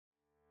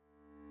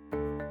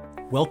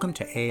Welcome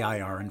to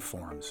AIR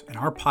Informs, and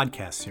our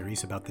podcast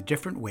series about the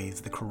different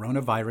ways the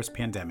coronavirus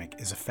pandemic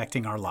is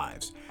affecting our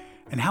lives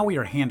and how we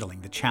are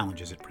handling the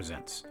challenges it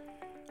presents.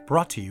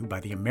 Brought to you by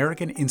the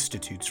American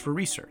Institutes for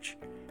Research.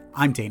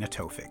 I'm Dana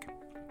Tofik.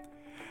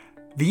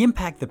 The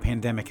impact the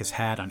pandemic has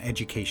had on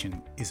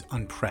education is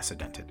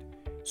unprecedented.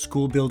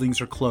 School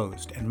buildings are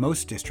closed, and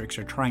most districts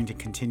are trying to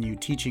continue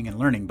teaching and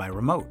learning by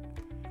remote.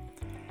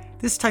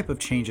 This type of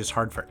change is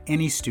hard for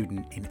any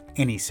student in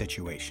any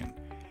situation,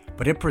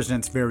 but it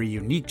presents very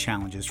unique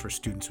challenges for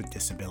students with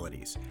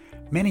disabilities,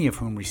 many of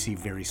whom receive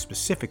very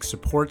specific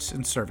supports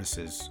and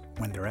services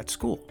when they're at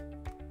school.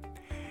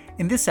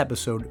 In this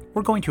episode,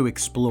 we're going to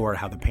explore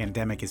how the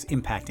pandemic is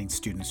impacting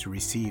students who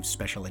receive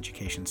special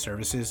education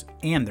services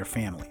and their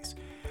families.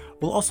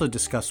 We'll also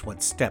discuss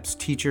what steps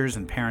teachers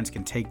and parents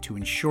can take to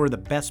ensure the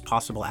best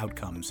possible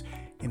outcomes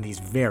in these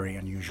very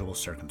unusual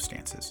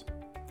circumstances.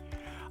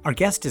 Our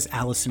guest is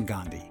Allison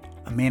Gandhi,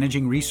 a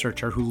managing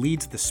researcher who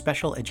leads the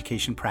special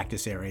education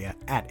practice area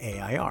at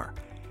AIR.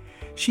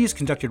 She has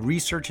conducted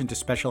research into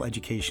special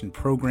education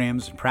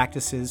programs and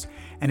practices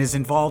and is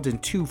involved in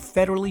 2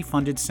 federally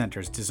funded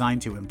centers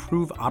designed to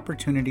improve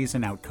opportunities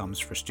and outcomes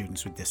for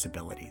students with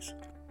disabilities.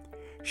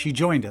 She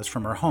joined us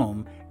from her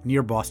home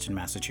near Boston,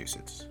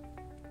 Massachusetts.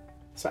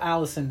 So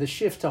Allison, the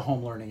shift to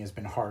home learning has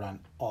been hard on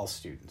all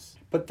students,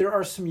 but there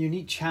are some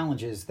unique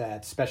challenges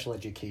that special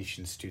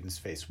education students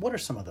face. What are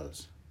some of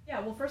those? Yeah,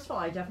 well, first of all,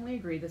 I definitely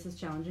agree this is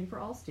challenging for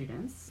all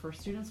students. For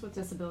students with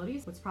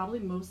disabilities, what's probably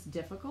most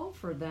difficult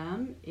for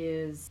them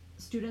is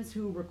students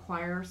who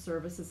require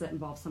services that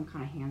involve some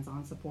kind of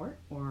hands-on support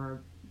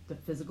or the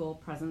physical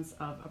presence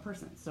of a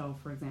person. So,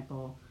 for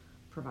example,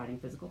 providing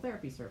physical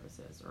therapy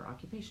services or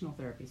occupational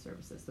therapy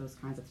services, those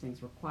kinds of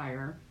things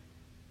require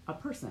a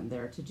person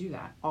there to do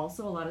that.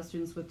 Also, a lot of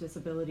students with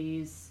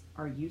disabilities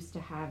are used to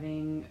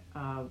having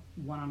a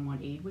one-on-one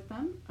aide with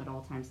them at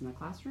all times in the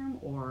classroom,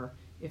 or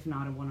if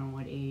not a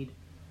one-on-one aide,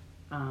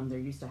 they're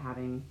used to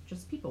having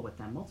just people with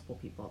them, multiple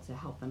people, to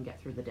help them get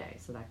through the day.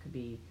 So that could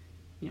be,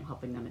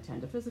 helping them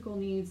attend to physical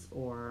needs,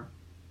 or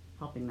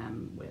helping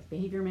them with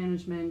behavior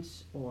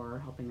management, or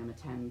helping them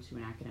attend to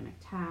an academic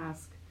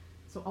task.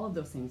 So all of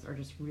those things are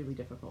just really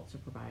difficult to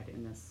provide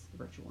in this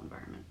virtual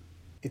environment.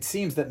 It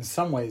seems that in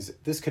some ways,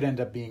 this could end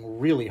up being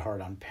really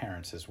hard on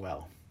parents as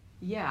well.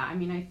 Yeah,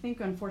 I think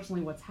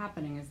unfortunately what's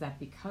happening is that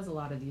because a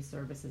lot of these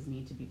services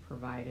need to be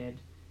provided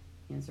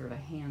in sort of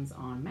a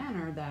hands-on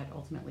manner, that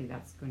ultimately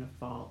that's going to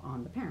fall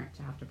on the parent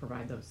to have to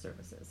provide those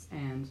services.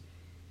 And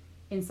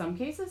in some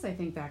cases, I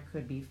think that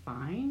could be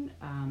fine.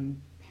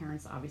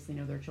 Parents obviously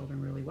know their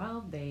children really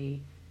well.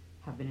 They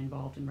have been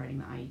involved in writing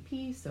the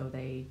IEP, so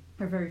they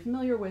are very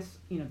familiar with,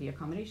 the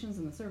accommodations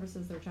and the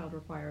services their child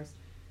requires.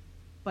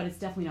 But it's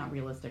definitely not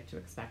realistic to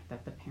expect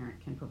that the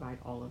parent can provide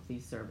all of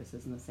these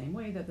services in the same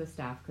way that the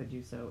staff could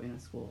do so in a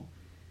school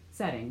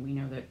setting. We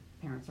know that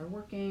parents are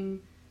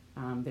working,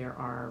 there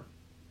are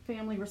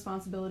family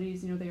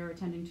responsibilities, they are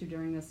attending to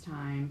during this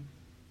time.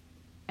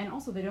 And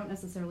also they don't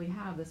necessarily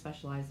have the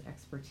specialized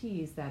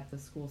expertise that the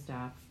school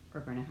staff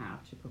are going to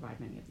have to provide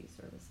many of these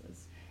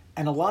services.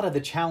 And a lot of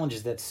the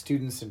challenges that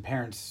students and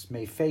parents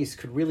may face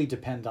could really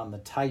depend on the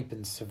type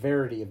and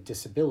severity of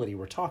disability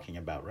we're talking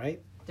about,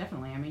 right?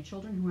 Definitely.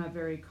 Children who have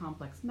very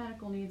complex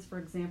medical needs, for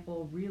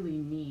example, really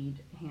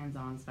need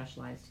hands-on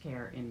specialized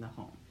care in the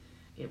home.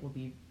 It will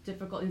be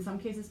difficult. In some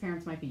cases,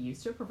 parents might be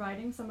used to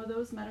providing some of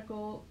those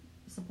medical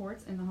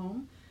supports in the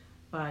home,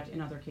 but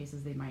in other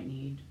cases, they might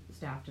need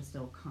staff to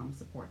still come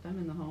support them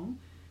in the home.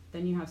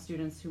 Then you have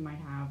students who might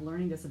have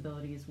learning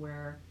disabilities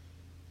where,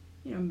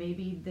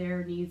 maybe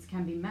their needs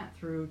can be met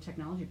through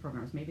technology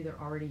programs. Maybe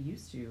they're already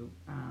used to,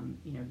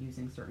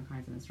 using certain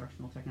kinds of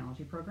instructional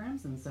technology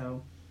programs, and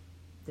so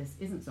this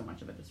isn't so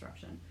much of a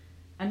disruption.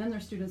 And then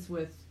there's students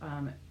with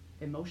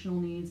emotional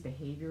needs,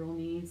 behavioral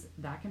needs.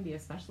 That can be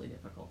especially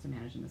difficult to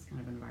manage in this kind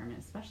of environment,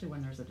 especially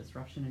when there's a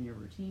disruption in your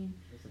routine.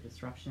 There's a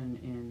disruption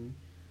in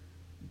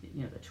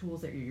the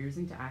tools that you're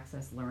using to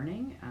access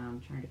learning.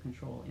 Trying to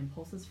control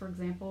impulses, for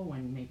example,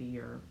 when maybe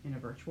you're in a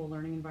virtual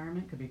learning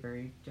environment could be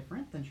very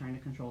different than trying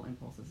to control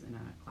impulses in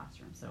a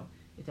classroom. So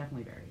it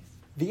definitely varies.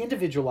 The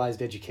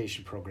Individualized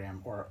Education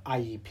Program, or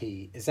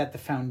IEP, is at the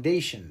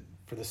foundation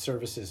for the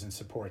services and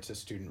supports a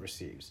student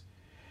receives.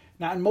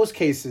 Now, in most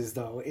cases,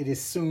 though, it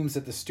assumes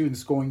that the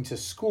student's going to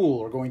school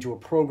or going to a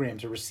program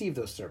to receive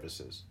those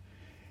services.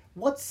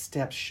 What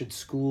steps should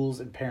schools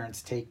and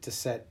parents take to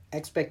set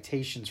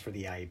expectations for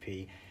the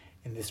IEP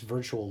in this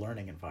virtual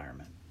learning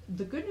environment?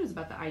 The good news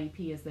about the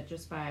IEP is that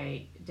just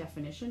by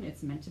definition,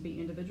 it's meant to be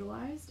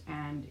individualized,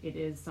 and it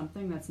is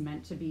something that's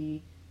meant to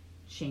be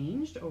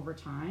changed over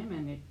time,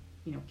 and it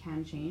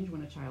can change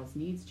when a child's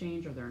needs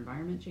change or their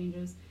environment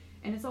changes.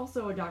 And it's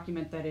also a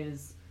document that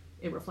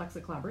it reflects a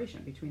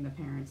collaboration between the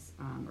parents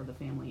or the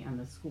family and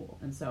the school.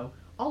 And so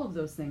all of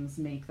those things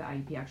make the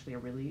IEP actually a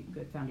really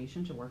good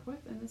foundation to work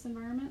with in this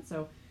environment.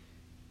 So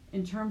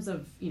in terms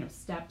of,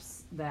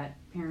 steps that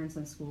parents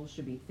and schools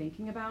should be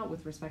thinking about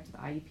with respect to the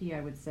IEP, I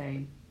would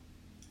say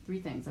three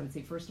things. I would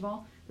say, first of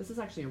all, this is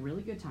actually a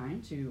really good time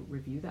to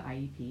review the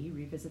IEP,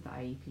 revisit the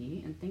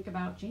IEP, and think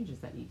about changes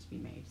that need to be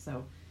made.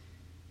 So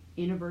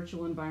in a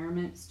virtual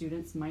environment,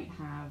 students might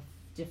have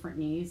different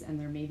needs, and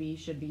there maybe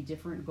should be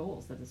different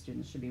goals that the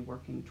students should be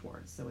working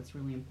towards. So it's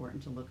really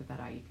important to look at that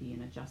IEP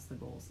and adjust the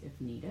goals if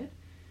needed.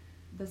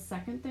 The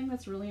second thing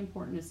that's really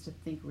important is to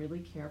think really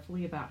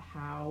carefully about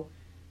how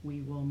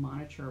we will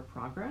monitor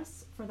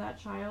progress for that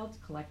child.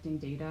 Collecting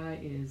data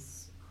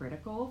is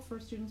critical for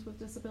students with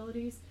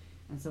disabilities.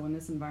 And so in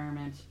this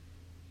environment,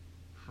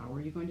 how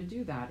are you going to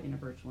do that in a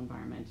virtual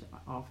environment?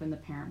 Often the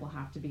parent will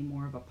have to be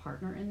more of a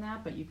partner in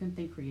that, but you can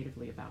think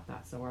creatively about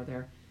that. So are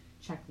there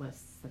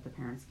checklists that the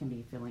parents can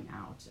be filling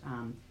out?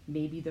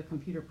 Maybe the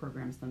computer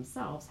programs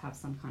themselves have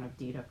some kind of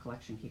data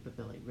collection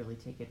capability, really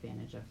take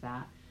advantage of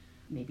that.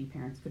 Maybe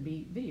parents could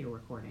be video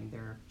recording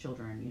their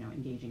children,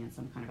 engaging in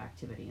some kind of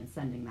activity and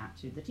sending that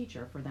to the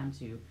teacher for them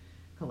to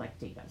collect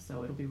data.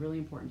 So it'll be really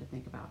important to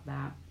think about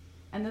that.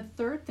 And the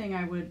third thing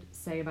I would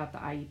say about the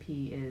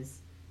IEP is,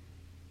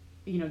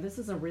 this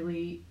is a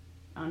really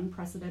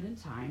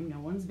unprecedented time. No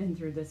one's been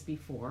through this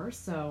before.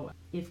 So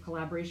if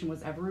collaboration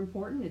was ever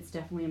important, it's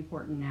definitely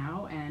important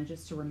now. And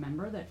just to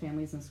remember that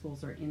families and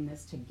schools are in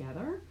this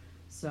together.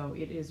 So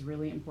it is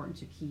really important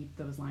to keep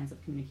those lines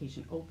of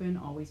communication open,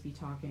 always be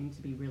talking,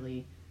 to be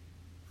really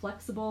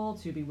flexible,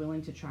 to be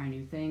willing to try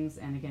new things,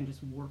 and again,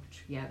 just work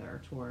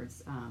together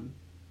towards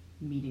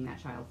meeting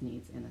that child's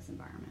needs in this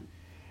environment.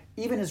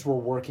 Even as we're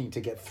working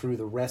to get through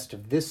the rest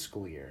of this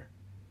school year,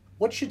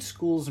 what should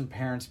schools and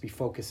parents be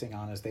focusing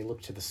on as they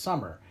look to the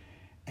summer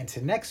and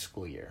to next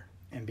school year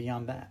and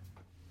beyond that?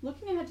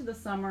 Looking ahead to the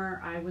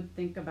summer, I would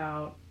think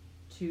about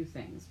two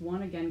things.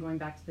 One, again, going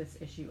back to this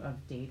issue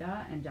of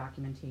data and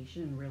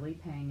documentation and really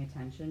paying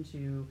attention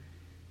to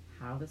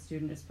how the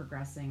student is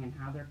progressing and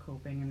how they're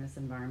coping in this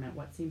environment,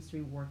 what seems to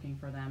be working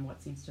for them,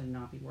 what seems to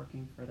not be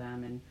working for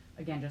them, and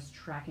again, just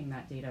tracking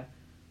that data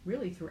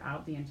really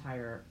throughout the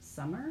entire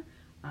summer,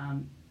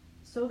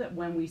 so that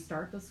when we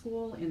start the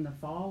school in the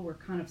fall, we're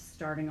kind of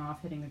starting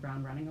off hitting the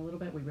ground running a little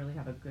bit. We really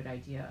have a good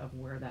idea of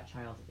where that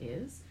child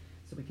is,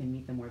 so we can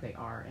meet them where they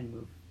are and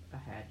move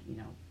ahead,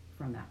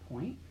 from that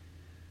point.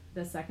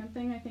 The second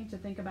thing I think to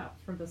think about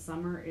for the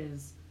summer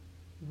is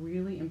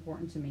really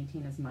important to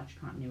maintain as much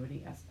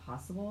continuity as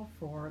possible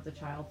for the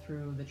child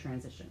through the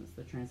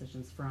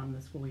transitions from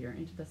the school year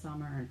into the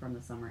summer and from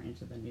the summer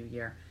into the new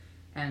year.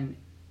 And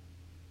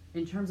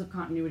in terms of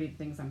continuity, the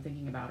things I'm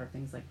thinking about are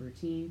things like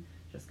routine,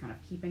 just kind of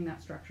keeping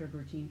that structured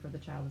routine for the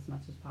child as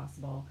much as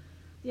possible.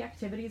 The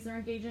activities they're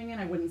engaging in,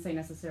 I wouldn't say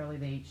necessarily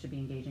they should be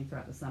engaging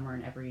throughout the summer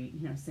in every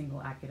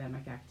single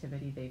academic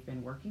activity they've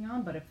been working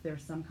on, but if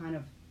there's some kind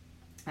of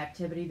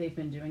activity they've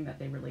been doing that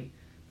they really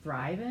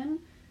thrive in,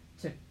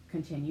 to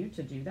continue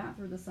to do that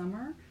through the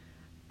summer.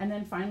 And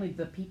then finally,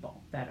 the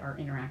people that are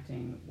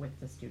interacting with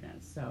the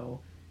students. So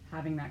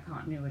having that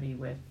continuity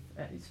with,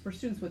 for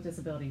students with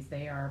disabilities,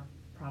 they are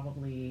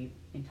probably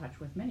in touch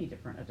with many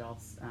different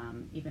adults,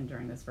 even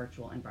during this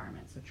virtual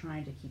environment. So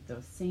trying to keep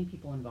those same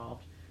people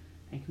involved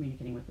and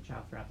communicating with the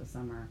child throughout the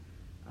summer,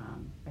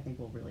 I think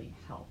will really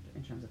help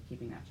in terms of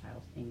keeping that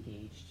child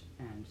engaged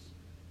and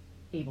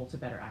able to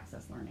better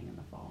access learning in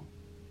the fall.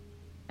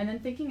 And then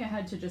thinking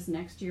ahead to just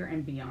next year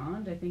and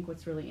beyond, I think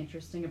what's really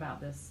interesting about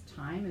this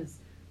time is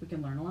we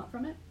can learn a lot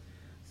from it.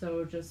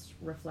 So just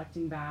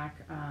reflecting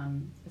back,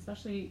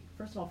 especially,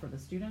 first of all, for the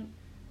student,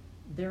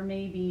 there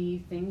may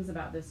be things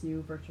about this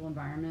new virtual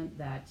environment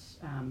that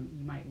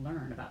you might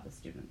learn about the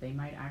student. They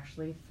might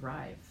actually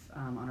thrive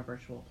on a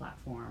virtual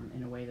platform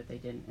in a way that they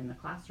didn't in the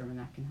classroom, and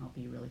that can help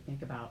you really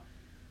think about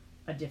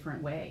a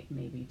different way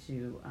maybe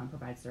to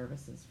provide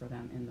services for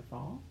them in the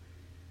fall.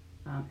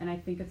 And I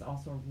think it's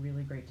also a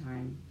really great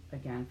time,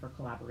 again, for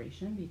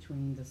collaboration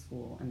between the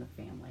school and the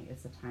family.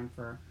 It's a time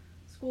for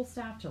school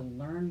staff to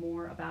learn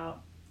more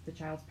about the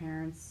child's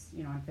parents,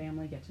 and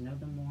family, get to know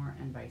them more,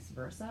 and vice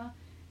versa.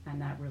 And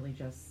that really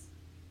just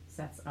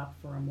sets up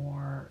for a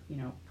more,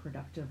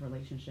 productive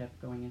relationship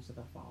going into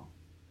the fall.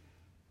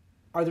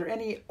 Are there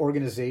any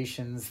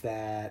organizations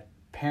that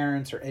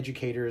parents or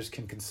educators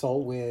can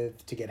consult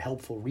with to get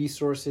helpful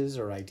resources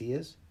or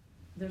ideas?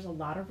 There's a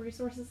lot of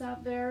resources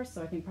out there,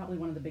 so I think probably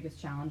one of the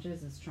biggest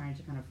challenges is trying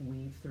to kind of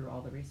weave through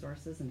all the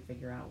resources and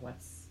figure out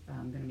what's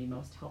going to be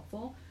most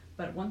helpful.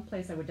 But one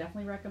place I would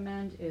definitely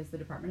recommend is the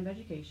Department of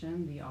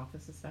Education, the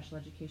Office of Special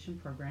Education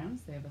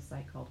Programs. They have a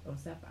site called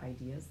OSEP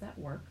Ideas That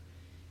Work,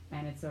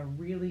 and it's a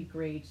really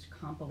great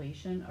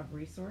compilation of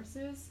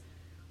resources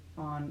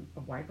on a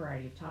wide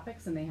variety of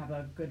topics, and they have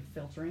a good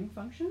filtering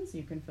function, so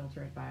you can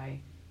filter it by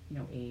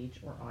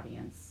age or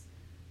audience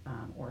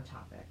or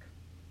topic.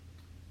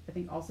 I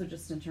think also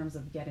just in terms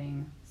of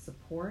getting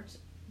support,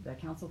 the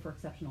Council for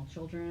Exceptional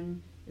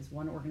Children is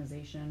one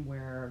organization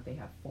where they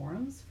have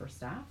forums for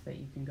staff that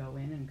you can go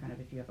in and kind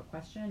of, if you have a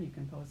question, you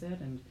can pose it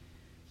and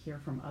hear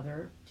from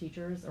other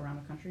teachers around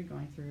the country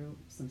going through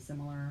some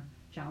similar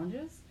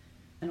challenges.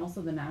 And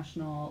also the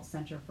National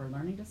Center for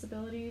Learning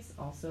Disabilities,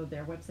 also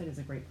their website is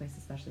a great place,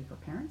 especially for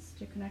parents,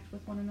 to connect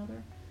with one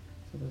another.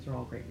 So those are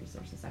all great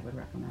resources I would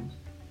recommend.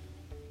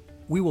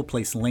 We will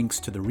place links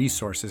to the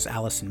resources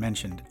Allison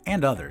mentioned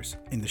and others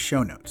in the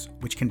show notes,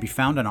 which can be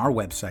found on our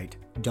website,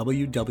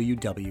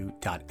 www.air.org.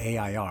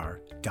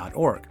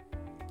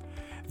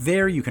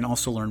 There you can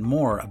also learn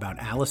more about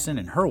Allison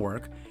and her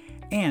work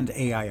and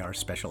AIR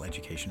special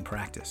education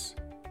practice.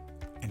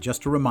 And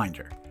just a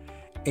reminder,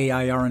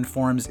 AIR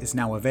Informs is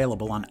now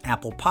available on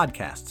Apple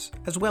Podcasts,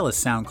 as well as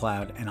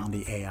SoundCloud and on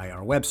the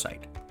AIR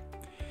website.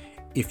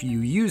 If you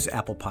use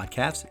Apple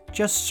Podcasts,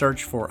 just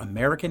search for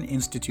American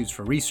Institutes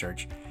for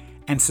Research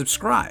and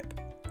subscribe,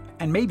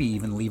 and maybe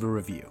even leave a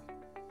review.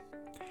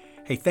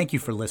 Hey, thank you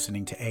for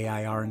listening to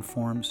AIR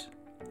Informs.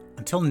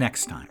 Until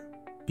next time,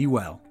 be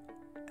well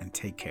and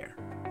take care.